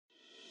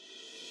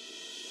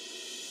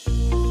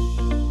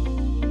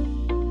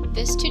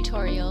This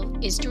tutorial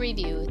is to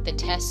review the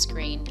test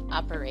screen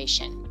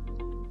operation.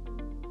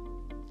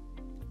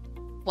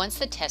 Once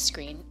the test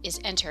screen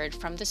is entered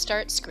from the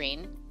start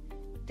screen,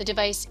 the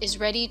device is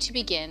ready to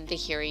begin the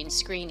hearing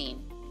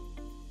screening.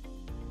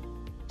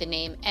 The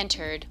name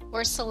entered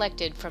or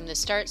selected from the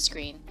start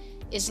screen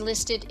is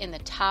listed in the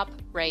top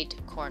right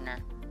corner.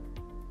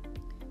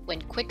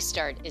 When Quick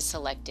Start is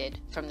selected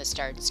from the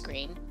start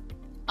screen,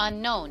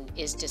 Unknown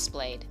is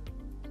displayed.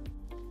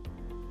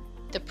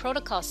 The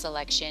protocol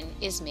selection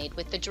is made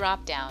with the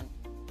drop-down.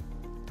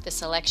 The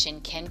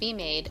selection can be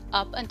made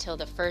up until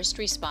the first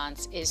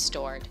response is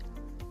stored.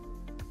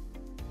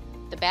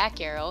 The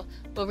back arrow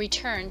will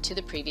return to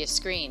the previous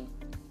screen.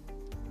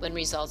 When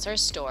results are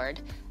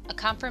stored, a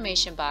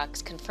confirmation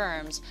box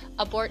confirms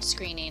abort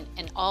screening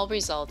and all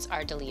results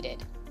are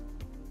deleted.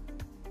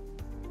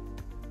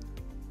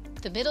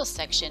 The middle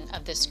section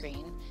of the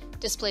screen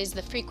displays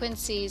the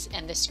frequencies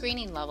and the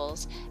screening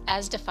levels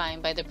as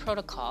defined by the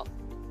protocol,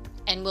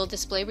 and will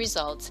display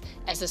results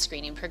as the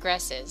screening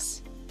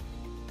progresses.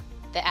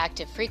 The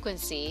active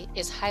frequency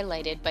is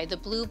highlighted by the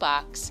blue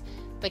box,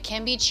 but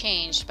can be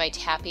changed by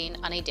tapping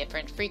on a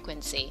different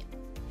frequency.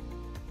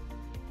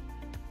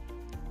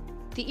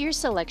 The ear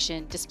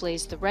selection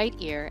displays the right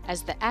ear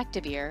as the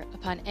active ear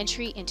upon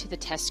entry into the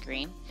test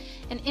screen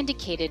and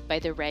indicated by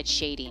the red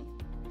shading.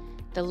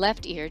 The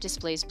left ear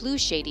displays blue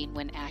shading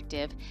when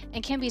active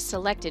and can be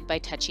selected by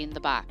touching the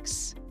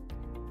box.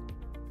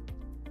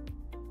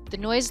 The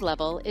noise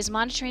level is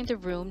monitoring the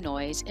room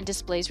noise and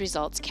displays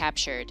results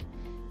captured,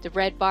 the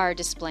red bar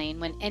displaying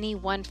when any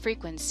one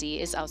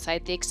frequency is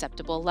outside the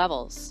acceptable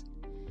levels.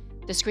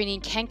 The screening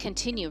can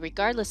continue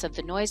regardless of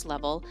the noise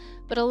level,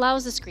 but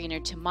allows the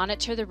screener to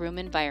monitor the room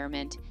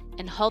environment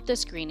and halt the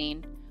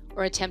screening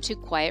or attempt to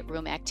quiet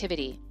room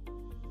activity.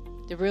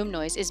 The room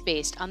noise is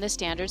based on the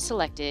standards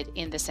selected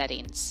in the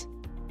settings.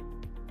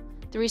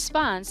 The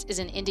response is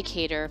an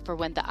indicator for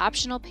when the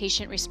optional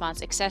patient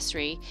response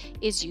accessory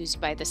is used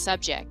by the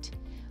subject.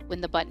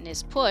 When the button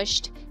is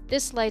pushed,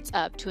 this lights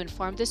up to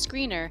inform the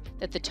screener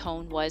that the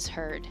tone was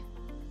heard.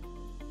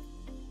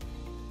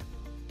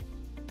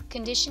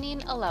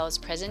 Conditioning allows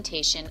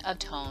presentation of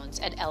tones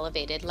at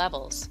elevated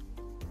levels.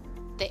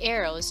 The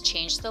arrows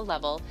change the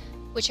level,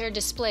 which are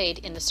displayed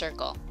in the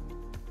circle.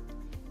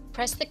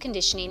 Press the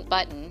conditioning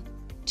button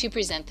to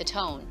present the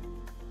tone.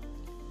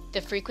 The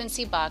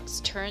frequency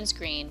box turns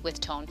green with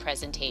tone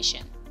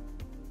presentation.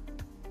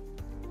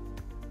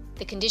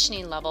 The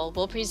conditioning level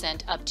will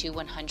present up to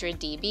 100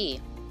 dB.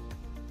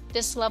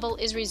 This level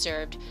is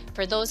reserved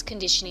for those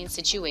conditioning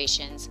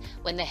situations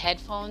when the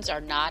headphones are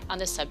not on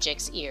the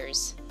subject's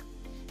ears,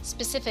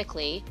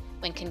 specifically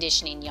when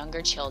conditioning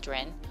younger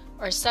children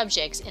or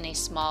subjects in a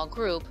small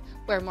group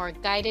where more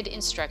guided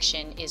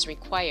instruction is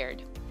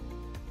required.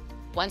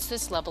 Once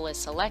this level is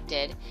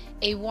selected,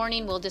 a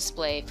warning will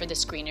display for the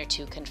screener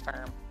to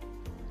confirm.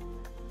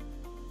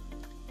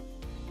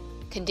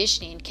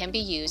 Conditioning can be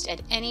used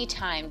at any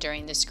time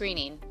during the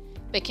screening,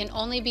 but can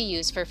only be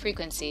used for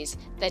frequencies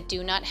that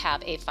do not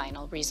have a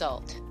final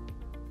result.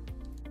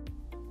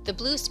 The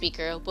blue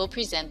speaker will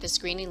present the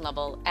screening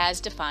level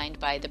as defined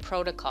by the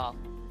protocol.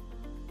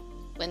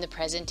 When the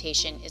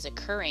presentation is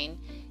occurring,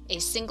 a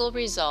single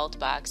result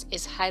box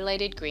is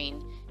highlighted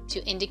green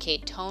to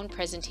indicate tone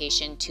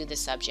presentation to the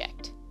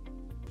subject.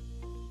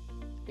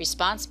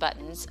 Response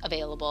buttons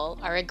available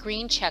are a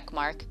green check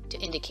mark to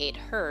indicate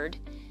heard,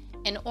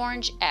 an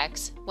orange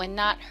X when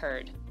not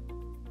heard.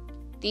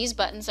 These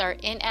buttons are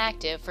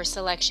inactive for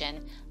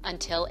selection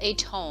until a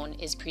tone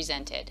is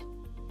presented.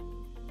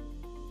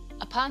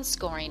 Upon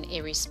scoring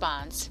a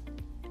response,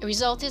 a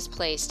result is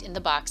placed in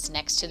the box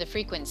next to the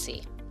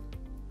frequency.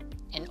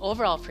 An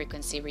overall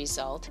frequency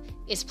result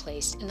is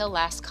placed in the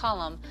last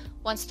column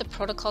once the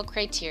protocol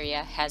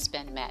criteria has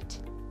been met.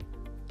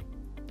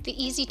 The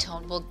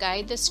easyTone will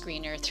guide the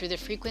screener through the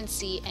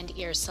frequency and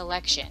ear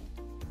selection.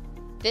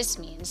 This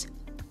means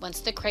once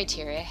the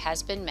criteria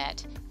has been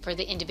met for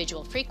the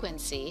individual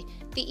frequency,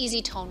 the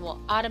easyTone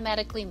will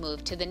automatically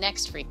move to the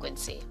next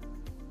frequency.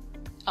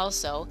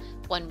 Also,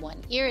 when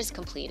one ear is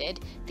completed,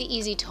 the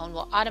easyTone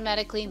will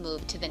automatically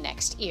move to the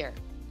next ear.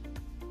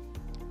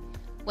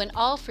 When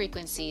all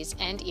frequencies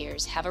and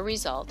ears have a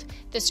result,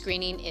 the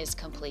screening is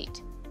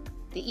complete.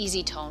 The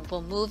easyTone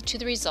will move to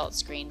the results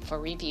screen for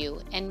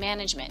review and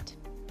management.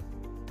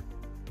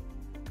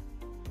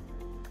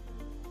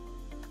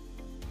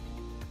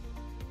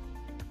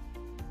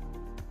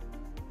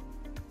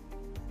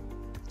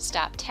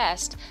 Stop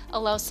Test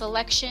allows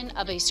selection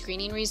of a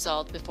screening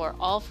result before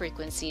all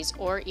frequencies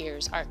or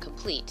ears are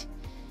complete.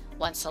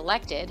 Once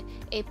selected,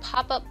 a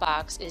pop-up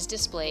box is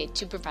displayed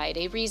to provide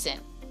a reason.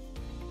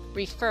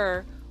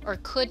 Refer or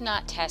could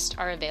not test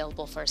are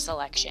available for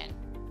selection.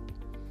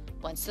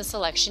 Once the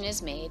selection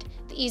is made,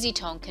 the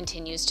easyTone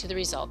continues to the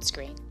results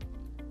screen.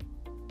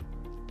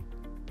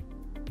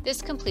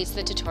 This completes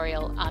the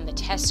tutorial on the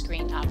test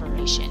screen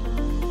operation.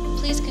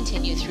 Please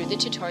continue through the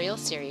tutorial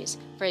series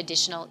for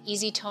additional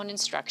easyTone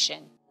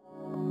instruction.